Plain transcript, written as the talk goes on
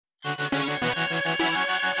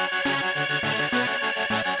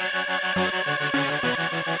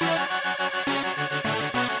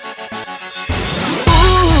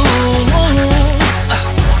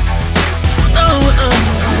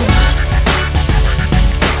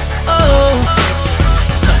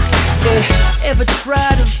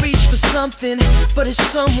something, but it's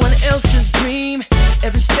someone else's dream.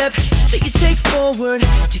 Every step that you take forward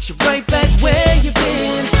takes you right back where you've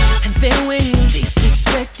been. And then when you least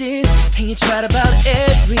expect it, and you tried about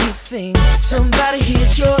everything, somebody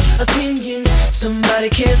hears your opinion, somebody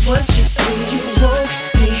cares what you see. You woke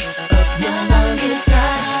me up, no longer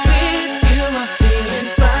tired. With you I feel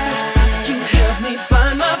inspired. You helped me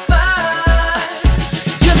find my fire.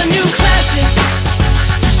 You're the new classic.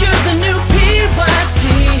 You're the new PYT.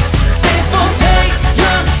 Stands for pay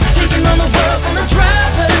young, taking on the world from the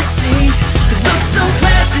driver's seat. It looks so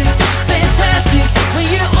classic, fantastic when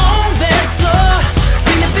you're on that floor.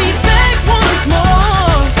 Bring the beat back once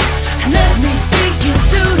more, and let me see you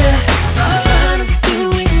do that. Trying to do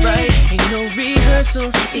it right, ain't no rehearsal,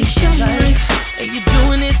 it's your life. And you're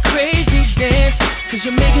doing this crazy dance, cause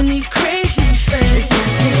you're making these crazy friends. It's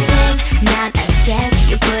just success, not a test.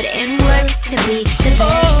 You put in work to be the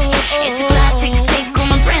best. It's a classic take on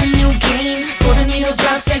a brand new game. For the needles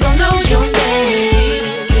drops, they gon' know your name.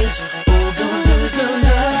 It's over, lose the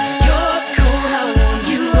love. You're cool, I want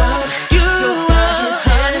you up. Your vibe is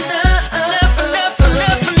high enough.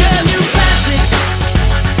 Enough. You're the new classic.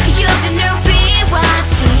 You're the new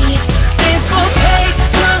PYT. Stands for pay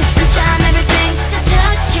young. I'm trying everything just to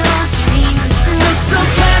touch your dreams. Looks so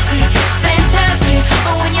classic, Fantastic,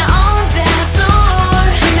 but when you're on that floor,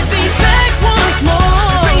 bring the beat back once more.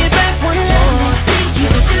 Bring it back once let me more. see you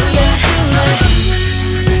do that.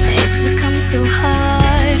 It's become so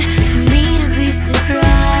hard for me to be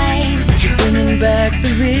surprised. You're bringing back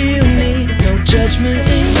the real me, no judgment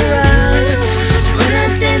in your eyes. When I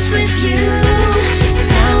dance with you, it's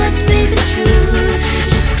how I speak the truth.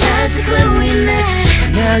 Just classic when we met.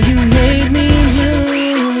 Now you made me new.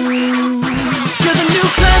 You're the new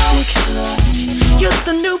classic. You're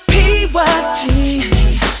the new PYT.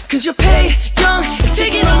 Cause you pay